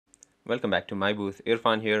Welcome back to MiiBooth.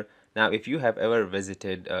 Irfan here. Now, if you have ever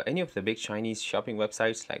visited any of the big Chinese shopping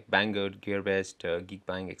websites like Banggood, GearBest,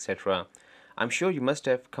 Geekbuying, etc., I'm sure you must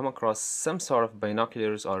have come across some sort of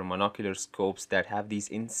binoculars or monocular scopes that have these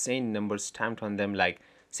insane numbers stamped on them like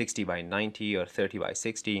 60 by 90 or 30 by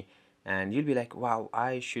 60, and you'll be like, wow,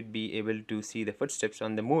 I should be able to see the footsteps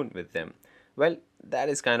on the moon with them. Well, that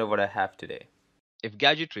is kind of what I have today. If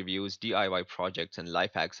gadget reviews, DIY projects, and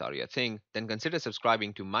life hacks are your thing, then consider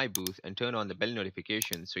subscribing to my booth and turn on the bell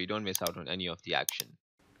notification so you don't miss out on any of the action.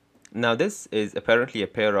 Now, this is apparently a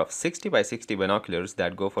pair of 60 by 60 binoculars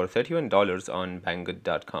that go for $31 on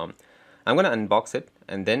Banggood.com. I'm going to unbox it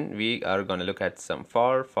and then we are going to look at some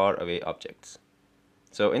far, far away objects.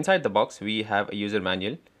 So, inside the box, we have a user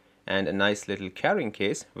manual and a nice little carrying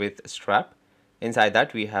case with a strap. Inside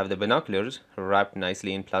that, we have the binoculars wrapped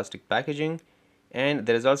nicely in plastic packaging, and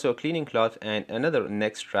there is also a cleaning cloth and another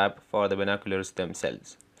neck strap for the binoculars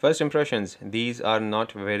themselves. First impressions, these are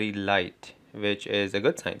not very light, which is a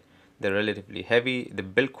good sign. They're relatively heavy, the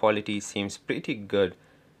build quality seems pretty good.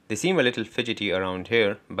 They seem a little fidgety around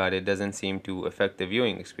here, but it doesn't seem to affect the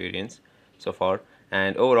viewing experience so far,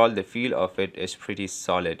 and overall the feel of it is pretty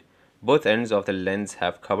solid. Both ends of the lens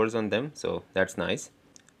have covers on them, so that's nice.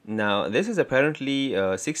 Now, this is apparently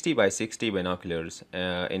 60 by 60 binoculars.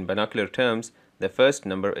 In binocular terms, the first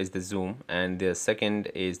number is the zoom, and the second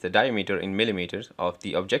is the diameter in millimeters of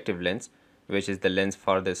the objective lens, which is the lens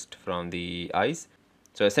farthest from the eyes.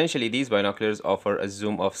 So essentially, these binoculars offer a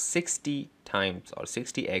zoom of 60 times or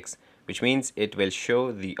 60x, which means it will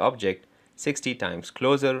show the object 60 times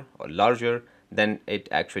closer or larger than it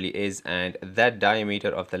actually is, and that diameter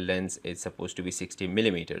of the lens is supposed to be 60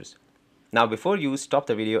 millimeters. Now, before you stop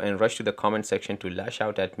the video and rush to the comment section to lash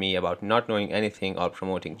out at me about not knowing anything or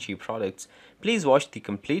promoting cheap products, please watch the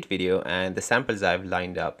complete video and the samples I've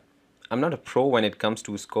lined up. I'm not a pro when it comes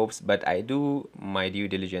to scopes, but I do my due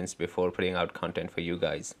diligence before putting out content for you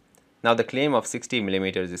guys. Now, the claim of 60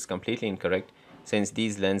 millimeters is completely incorrect since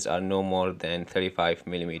these lenses are no more than 35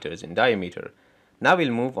 millimeters in diameter. Now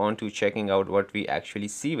we'll move on to checking out what we actually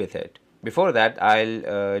see with it. Before that,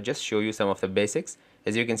 I'll just show you some of the basics.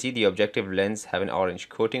 As you can see, the objective lens have an orange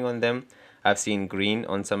coating on them. I've seen green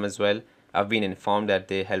on some as well. I've been informed that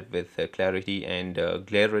they help with clarity and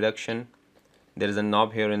glare reduction. There is a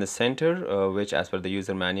knob here in the center, which as per the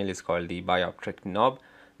user manual is called the bioptric knob.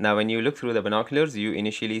 Now when you look through the binoculars, you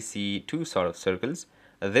initially see two sort of circles.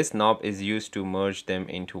 This knob is used to merge them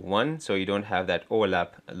into one, so you don't have that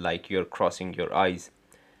overlap like you're crossing your eyes.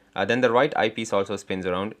 Then the right eyepiece also spins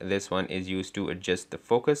around. This one is used to adjust the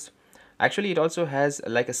focus. Actually, it also has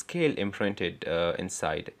like a scale imprinted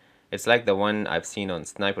inside. It's like the one I've seen on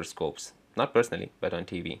sniper scopes. Not personally, but on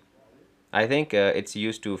TV. I think it's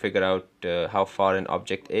used to figure out how far an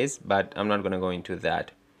object is, but I'm not going to go into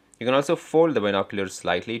that. You can also fold the binoculars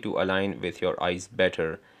slightly to align with your eyes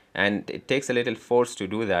better, and it takes a little force to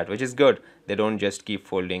do that, which is good. They don't just keep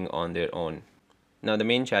folding on their own. Now the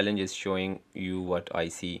main challenge is showing you what I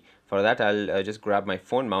see. For that, I'll just grab my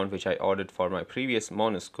phone mount, which I ordered for my previous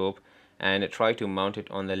monoscope, and try to mount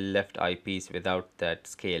it on the left eyepiece without that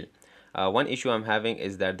scale. One issue I'm having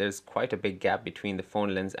is that there's quite a big gap between the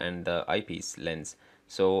phone lens and the eyepiece lens,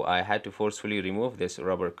 so I had to forcefully remove this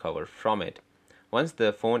rubber cover from it. Once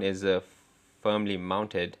the phone is firmly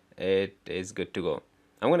mounted, it is good to go.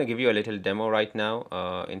 I'm going to give you a little demo right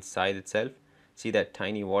now inside itself. See that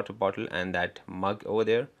tiny water bottle and that mug over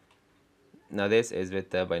there? Now this is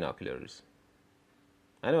with the binoculars.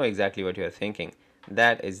 I know exactly what you're thinking.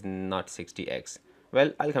 That is not 60x.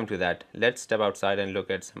 Well, I'll come to that. Let's step outside and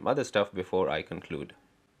look at some other stuff before I conclude.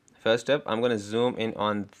 First up, I'm going to zoom in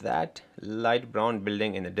on that light brown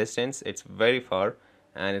building in the distance. It's very far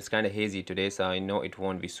and it's kind of hazy today, so I know it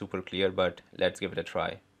won't be super clear, but let's give it a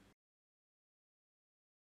try.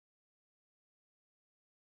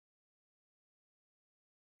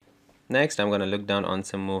 Next, I'm going to look down on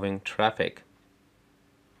some moving traffic.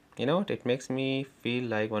 You know what? It makes me feel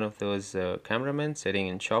like one of those cameramen sitting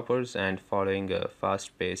in choppers and following a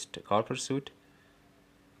fast-paced car pursuit.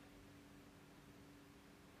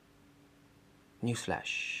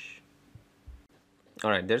 Newsflash.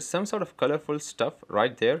 Alright, there's some sort of colorful stuff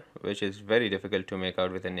right there, which is very difficult to make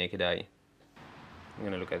out with a naked eye. I'm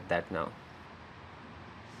gonna look at that now.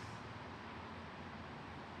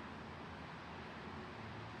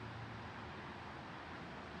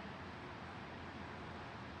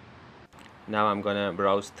 Now I'm gonna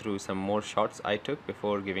browse through some more shots I took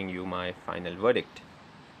before giving you my final verdict.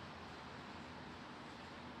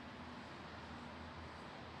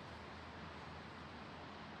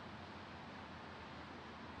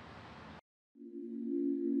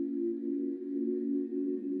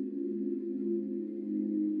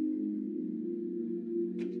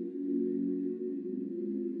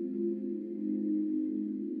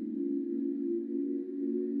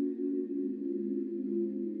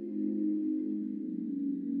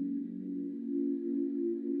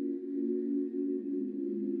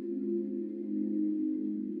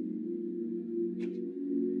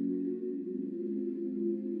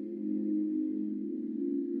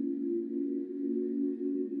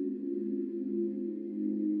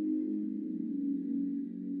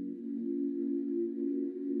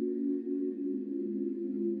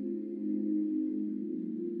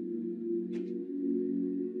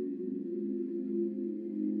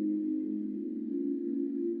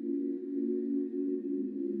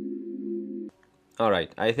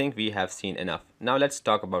 Alright, I think we have seen enough. Now let's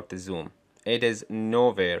talk about the zoom. It is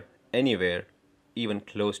nowhere, anywhere, even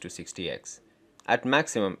close to 60x. At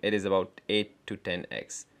maximum, it is about 8 to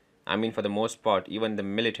 10x. I mean, for the most part, even the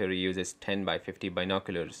military uses 10 by 50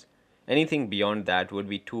 binoculars. Anything beyond that would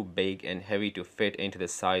be too big and heavy to fit into the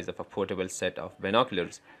size of a portable set of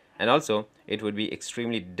binoculars. And also, it would be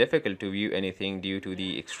extremely difficult to view anything due to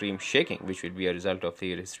the extreme shaking, which would be a result of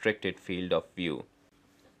the restricted field of view.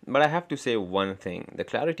 But I have to say one thing, the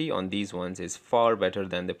clarity on these ones is far better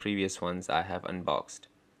than the previous ones I have unboxed.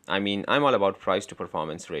 I mean, I'm all about price to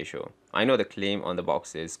performance ratio. I know the claim on the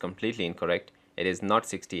box is completely incorrect. It is not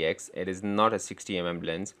 60x, it is not a 60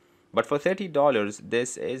 lens, but for $30,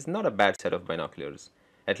 this is not a bad set of binoculars.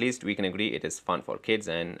 At least we can agree it is fun for kids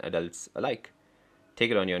and adults alike. Take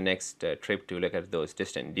it on your next trip to look at those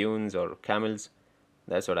distant dunes or camels.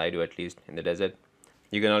 That's what I do, at least in the desert.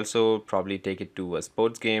 You can also probably take it to a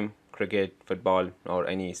sports game, cricket, football, or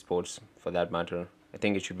any sports for that matter. I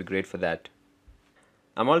think it should be great for that.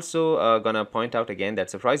 I'm also gonna point out again that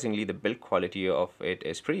surprisingly the build quality of it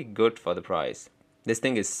is pretty good for the price. This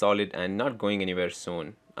thing is solid and not going anywhere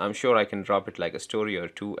soon. I'm sure I can drop it like a story or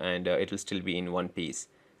two and it'll still be in one piece.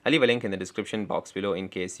 I'll leave a link in the description box below in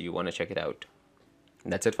case you wanna check it out.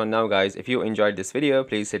 That's it for now, guys. If you enjoyed this video,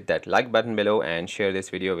 please hit that like button below and share this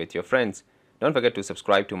video with your friends. Don't forget to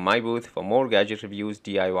subscribe to MiiBooth for more gadget reviews,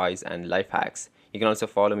 DIYs, and life hacks. You can also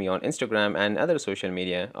follow me on Instagram and other social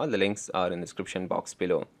media. All the links are in the description box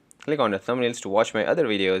below. Click on the thumbnails to watch my other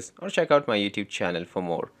videos or check out my YouTube channel for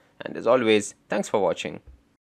more. And as always, thanks for watching.